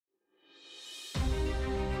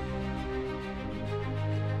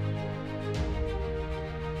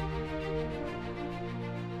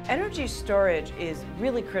Energy storage is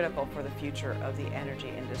really critical for the future of the energy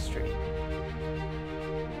industry.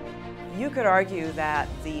 You could argue that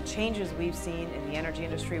the changes we've seen in the energy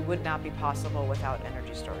industry would not be possible without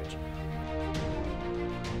energy storage.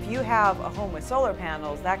 If you have a home with solar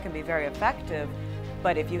panels, that can be very effective,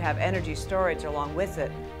 but if you have energy storage along with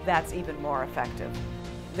it, that's even more effective.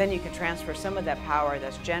 Then you can transfer some of that power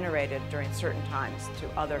that's generated during certain times to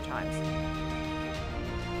other times.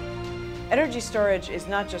 Energy storage is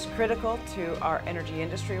not just critical to our energy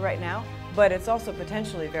industry right now, but it's also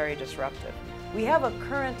potentially very disruptive. We have a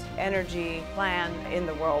current energy plan in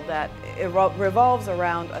the world that revolves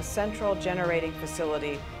around a central generating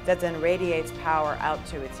facility that then radiates power out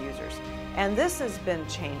to its users. And this has been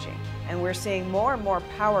changing, and we're seeing more and more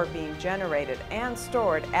power being generated and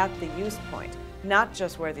stored at the use point, not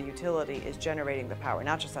just where the utility is generating the power,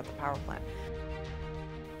 not just at the power plant.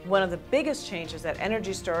 One of the biggest changes that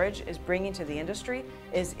energy storage is bringing to the industry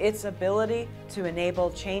is its ability to enable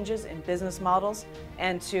changes in business models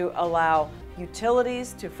and to allow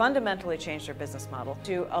utilities to fundamentally change their business model,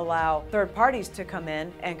 to allow third parties to come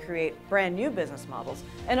in and create brand new business models,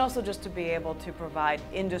 and also just to be able to provide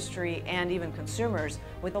industry and even consumers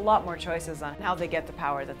with a lot more choices on how they get the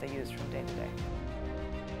power that they use from day to day.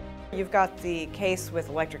 You've got the case with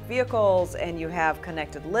electric vehicles and you have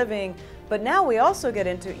connected living, but now we also get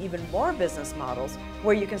into even more business models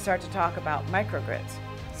where you can start to talk about microgrids.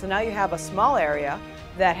 So now you have a small area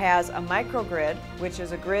that has a microgrid, which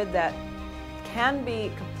is a grid that can be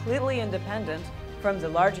completely independent from the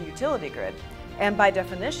larger utility grid, and by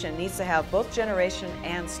definition needs to have both generation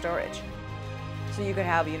and storage. So you could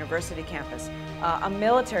have a university campus, a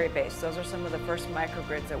military base. Those are some of the first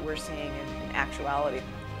microgrids that we're seeing in actuality.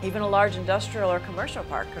 Even a large industrial or commercial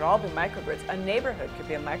park could all be microgrids. A neighborhood could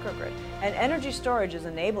be a microgrid. And energy storage is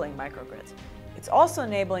enabling microgrids. It's also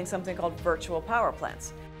enabling something called virtual power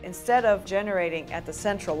plants. Instead of generating at the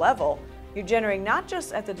central level, you're generating not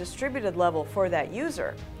just at the distributed level for that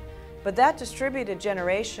user, but that distributed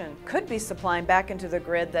generation could be supplying back into the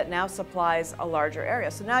grid that now supplies a larger area.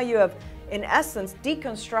 So now you have, in essence,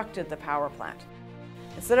 deconstructed the power plant.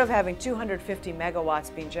 Instead of having 250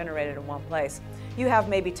 megawatts being generated in one place, you have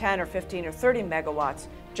maybe 10 or 15 or 30 megawatts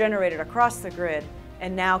generated across the grid,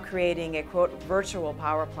 and now creating a, quote, virtual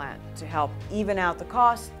power plant to help even out the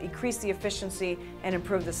cost, increase the efficiency, and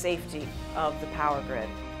improve the safety of the power grid.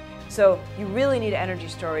 So you really need energy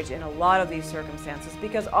storage in a lot of these circumstances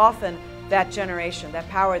because often that generation, that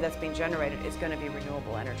power that's being generated is going to be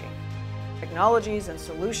renewable energy. Technologies and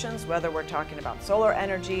solutions, whether we're talking about solar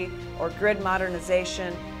energy or grid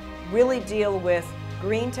modernization, really deal with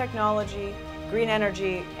green technology, green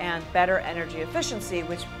energy, and better energy efficiency,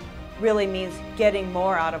 which really means getting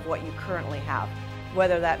more out of what you currently have.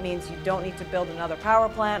 Whether that means you don't need to build another power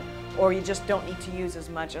plant or you just don't need to use as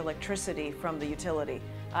much electricity from the utility.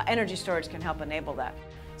 Energy storage can help enable that.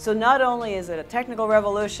 So not only is it a technical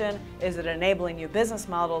revolution, is it enabling new business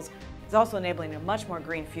models, it's also enabling a much more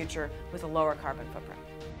green future with a lower carbon footprint.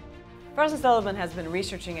 Sullivan has been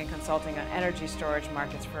researching and consulting on energy storage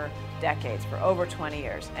markets for decades, for over 20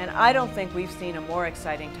 years, and I don't think we've seen a more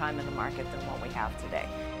exciting time in the market than what we have today.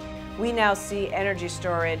 We now see energy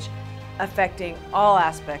storage affecting all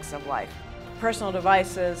aspects of life. Personal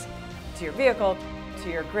devices, to your vehicle, to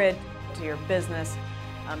your grid, to your business,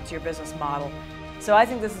 to your business model. So I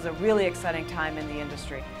think this is a really exciting time in the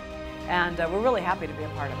industry, and we're really happy to be a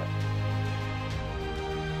part of it.